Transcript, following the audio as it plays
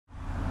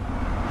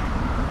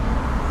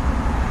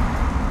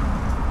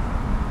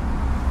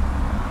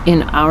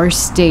In our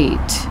state,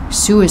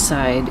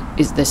 suicide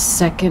is the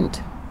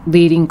second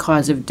leading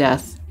cause of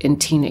death in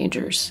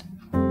teenagers.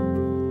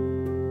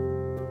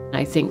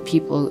 I think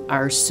people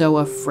are so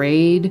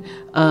afraid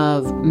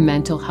of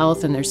mental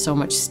health, and there's so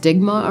much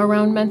stigma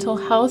around mental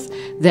health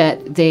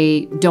that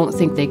they don't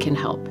think they can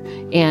help.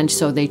 And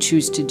so they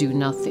choose to do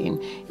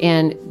nothing.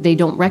 And they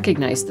don't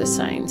recognize the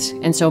signs.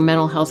 And so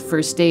mental health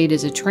first aid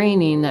is a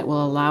training that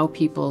will allow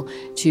people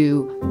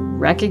to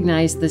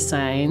recognize the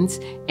signs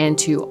and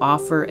to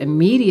offer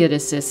immediate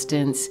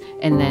assistance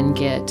and then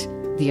get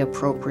the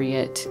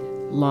appropriate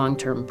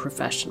long-term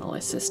professional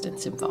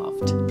assistance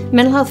involved.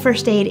 Mental health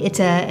first aid,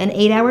 it's an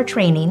 8-hour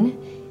training,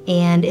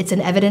 and it's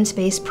an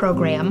evidence-based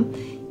program,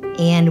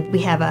 and we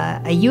have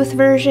a youth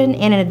version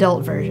and an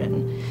adult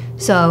version.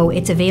 So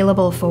it's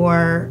available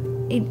for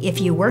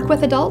if you work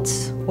with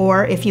adults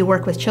or if you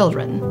work with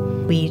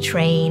children. We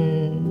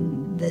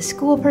train the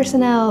school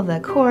personnel, the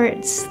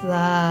courts,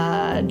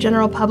 the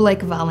general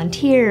public,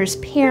 volunteers,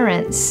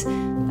 parents.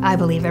 I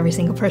believe every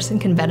single person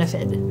can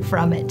benefit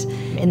from it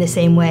in the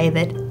same way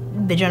that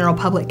the general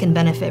public can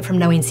benefit from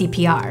knowing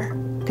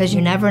CPR, because you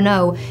never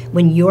know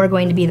when you're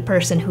going to be the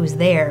person who's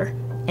there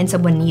and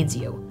someone needs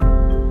you.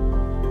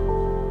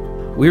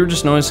 We were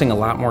just noticing a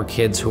lot more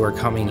kids who are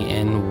coming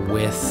in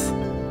with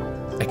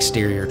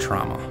exterior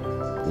trauma.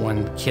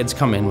 When kids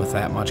come in with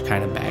that much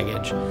kind of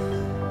baggage,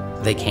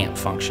 they can't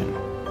function.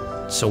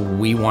 So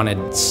we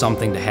wanted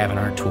something to have in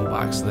our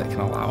toolbox that can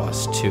allow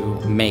us to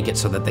make it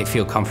so that they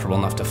feel comfortable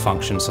enough to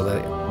function so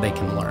that they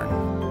can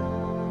learn.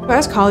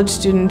 As college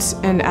students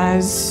and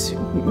as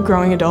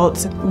growing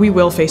adults, we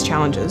will face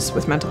challenges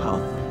with mental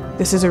health.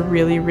 This is a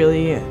really,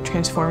 really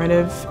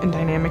transformative and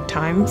dynamic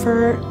time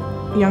for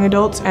young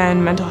adults,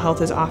 and mental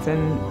health is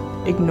often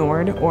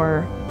ignored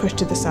or pushed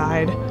to the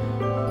side.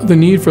 The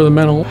need for the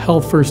mental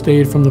health first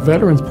aid from the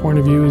veterans' point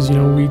of view is,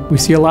 we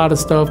see a lot of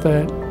stuff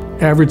that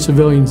average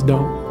civilians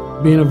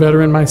don't. Being a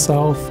veteran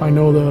myself, I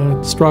know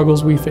the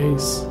struggles we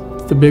face.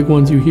 The big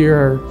ones you hear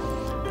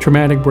are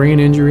traumatic brain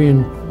injury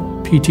and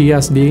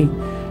PTSD.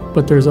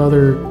 But there's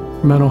other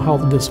mental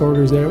health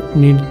disorders that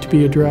need to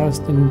be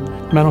addressed, and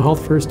mental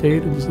health first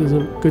aid is a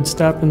good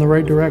step in the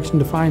right direction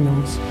to find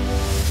those.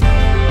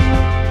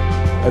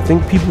 I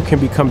think people can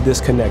become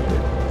disconnected,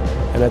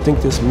 and I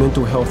think this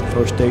mental health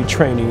first aid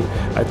training,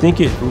 I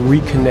think it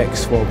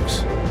reconnects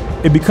folks.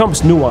 It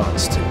becomes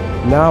nuanced.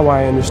 Now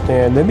I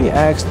understand, let me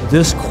ask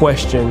this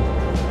question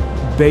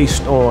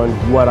based on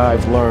what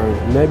I've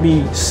learned. Let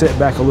me sit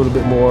back a little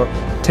bit more,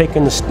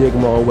 taking the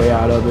stigma away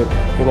out of it.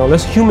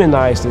 Let's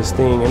humanize this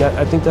thing. And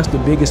I think that's the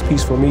biggest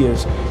piece for me,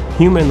 is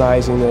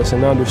humanizing this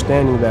and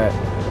understanding that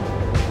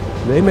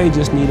they may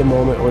just need a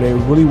moment, or they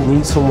really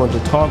need someone to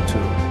talk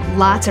to.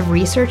 Lots of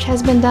research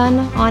has been done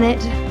on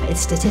it. It's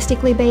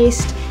statistically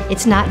based.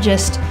 It's not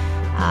just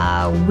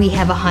we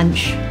have a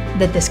hunch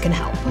that this can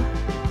help.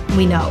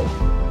 We know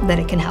that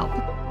it can help.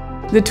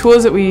 The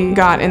tools that we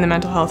got in the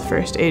mental health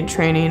first aid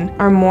training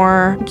are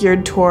more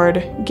geared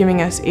toward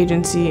giving us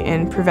agency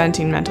in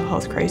preventing mental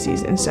health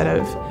crises instead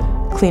of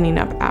cleaning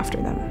up after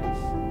them.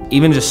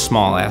 Even just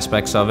small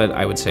aspects of it,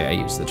 I would say I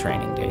use the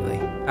training daily.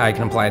 I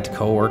can apply it to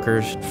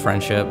coworkers,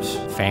 friendships,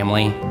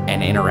 family,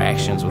 and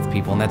interactions with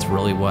people, and that's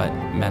really what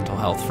mental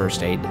health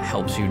first aid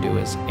helps you do,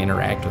 is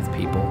interact with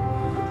people.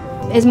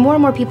 As more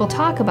and more people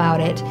talk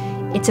about it,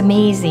 it's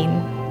amazing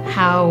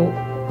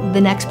how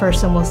the next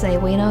person will say,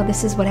 well,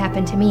 this is what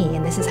happened to me,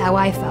 and this is how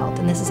I felt,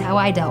 and this is how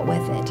I dealt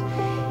with it.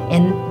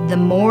 And the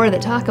more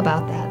that talk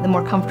about that, the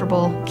more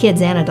comfortable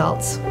kids and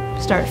adults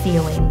start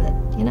feeling that,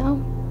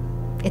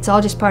 it's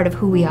all just part of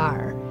who we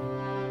are.